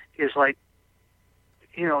like,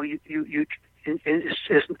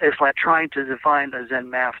 it's like trying to define a Zen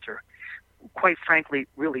master. Quite frankly,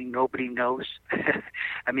 really nobody knows.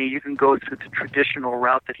 I mean, you can go through the traditional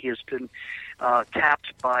route that he has been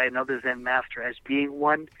tapped by another Zen master as being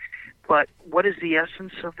one. But what is the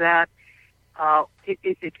essence of that?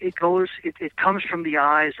 It comes from the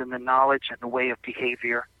eyes and the knowledge and the way of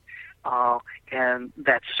behavior, and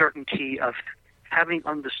that certainty of having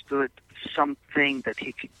understood something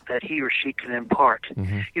that he or she can impart.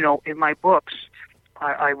 In my books,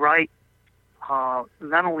 I write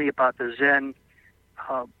not only about the Zen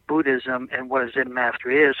Buddhism and what a Zen master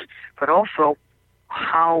is, but also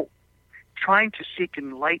how trying to seek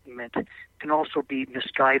enlightenment can also be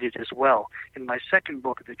misguided as well. In my second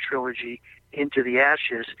book of the trilogy, Into the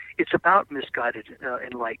Ashes, it's about misguided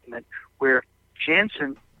enlightenment, where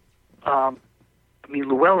Jansen,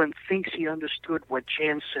 Llewellyn thinks he understood what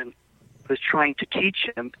Jansen was trying to teach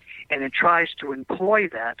him, and then tries to employ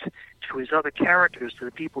that to his other characters, to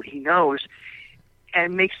the people he knows,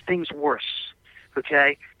 and makes things worse.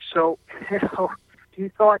 Okay? So, he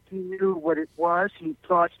thought he knew what it was, he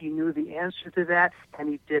thought he knew the answer to that, and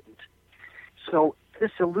he didn't. So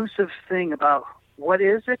this elusive thing about what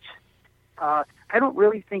is it, I don't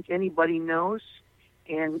really think anybody knows,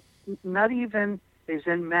 and not even a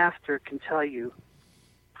Zen master can tell you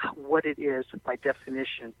what it is by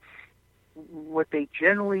definition. What they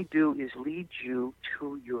generally do is lead you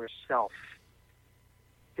to yourself.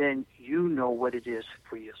 Then you know what it is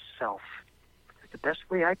for yourself. It's the best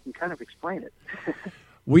way I can kind of explain it.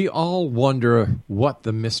 We all wonder what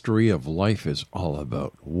the mystery of life is all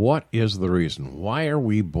about. What is the reason? Why are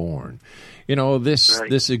we born? You know,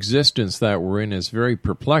 this existence that we're in is very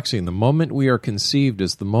perplexing. The moment we are conceived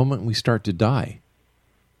is the moment we start to die.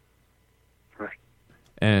 Right.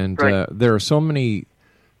 And there are so many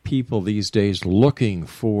people these days looking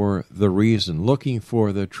for the reason, looking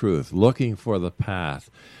for the truth, looking for the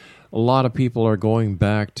path. A lot of people are going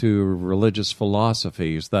back to religious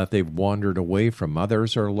philosophies that they've wandered away from.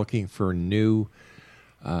 Others are looking for new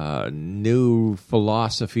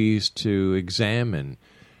philosophies to examine.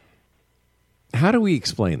 How do we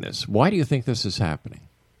explain this? Why do you think this is happening?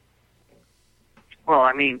 Well,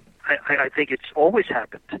 I mean, I think it's always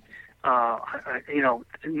happened.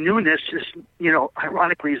 Newness is,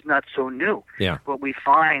 ironically, is not so new. Yeah. What we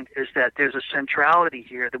find is that there's a centrality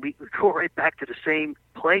here, that we go right back to the same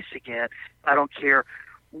place again. I don't care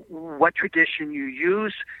what tradition you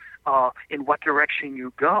use, in what direction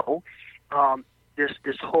you go.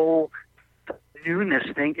 This whole newness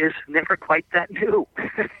thing is never quite that new.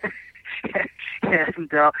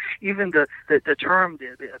 And even the term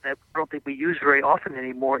that I don't think we use very often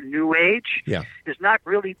anymore, New Age, is not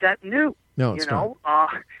really that new. No, it's not.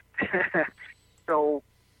 So,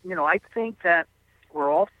 I think that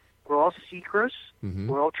we're all seekers. Mm-hmm.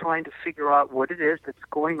 We're all trying to figure out what it is that's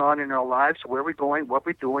going on in our lives, where we're going, what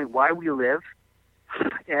we're doing, why we live,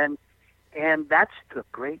 and that's the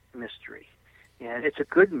great mystery. And it's a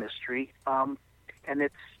good mystery, and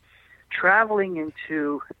it's traveling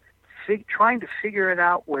into trying to figure it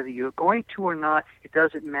out, whether you're going to or not. It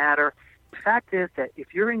doesn't matter. The fact is that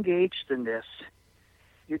if you're engaged in this,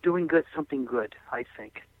 you're doing something good, I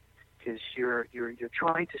think, because you're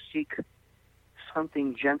trying to seek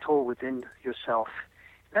something gentle within yourself.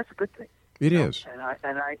 That's a good thing. It is.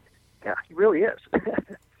 And it really is.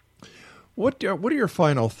 What are your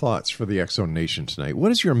final thoughts for the X Zone Nation tonight?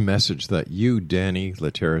 What is your message that you, Danny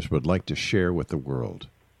Lliteras, would like to share with the world?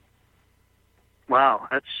 Wow,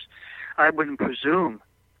 I wouldn't presume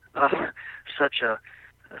such a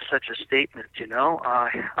statement.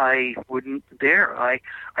 I wouldn't dare. I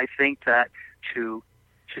think that to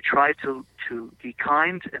try to be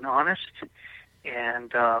kind and honest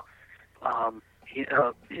and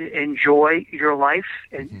enjoy your life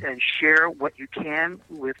and share what you can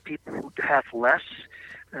with people who have less.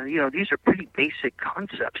 These are pretty basic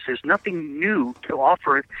concepts. There's nothing new to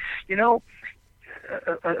offer.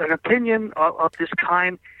 An opinion of this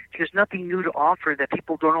kind, there's nothing new to offer that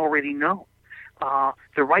people don't already know.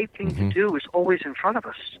 The right thing to do is always in front of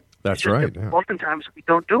us. That's right. Yeah. Oftentimes we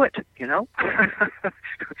don't do it.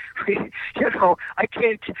 I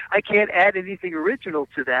can't add anything original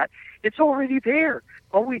to that. It's already there.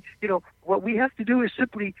 What we have to do is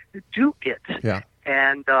simply do it. Yeah.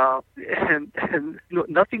 And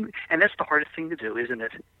nothing. And that's the hardest thing to do, isn't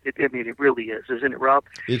it? It really is, isn't it, Rob?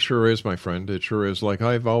 It sure is, my friend. It sure is. Like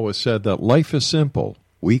I've always said, that life is simple.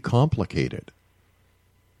 We complicate it.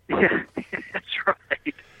 Yeah, that's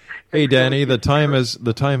right. Hey, Danny, the time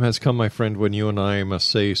has come, my friend, when you and I must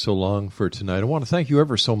say so long for tonight. I want to thank you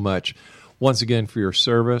ever so much once again for your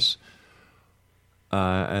service.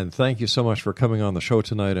 And thank you so much for coming on the show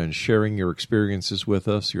tonight and sharing your experiences with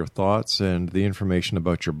us, your thoughts, and the information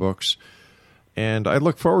about your books. And I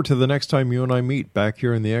look forward to the next time you and I meet back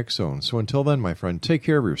here in the X Zone. So until then, my friend, take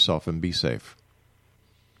care of yourself and be safe.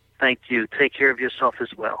 Thank you. Take care of yourself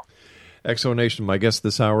as well. X Zone Nation, my guest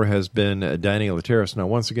this hour has been Danny Lliteras. Now,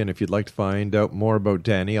 once again, if you'd like to find out more about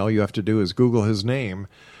Danny, all you have to do is Google his name,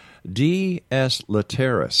 D.S.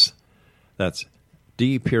 Lliteras. That's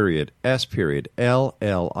D.S.Lliteras.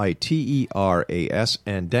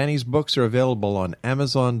 And Danny's books are available on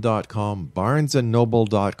Amazon.com,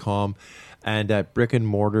 BarnesandNoble.com, and at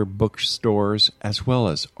brick-and-mortar bookstores, as well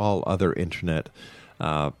as all other internet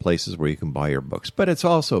places where you can buy your books. But it's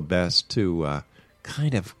also best to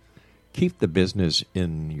kind of keep the business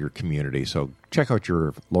in your community, so check out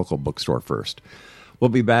your local bookstore first. We'll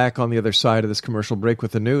be back on the other side of this commercial break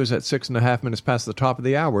with the news at 6.5 minutes past the top of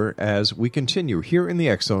the hour as we continue here in the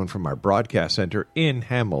X Zone from our broadcast center in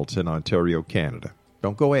Hamilton, Ontario, Canada.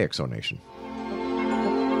 Don't go away, X Zone Nation.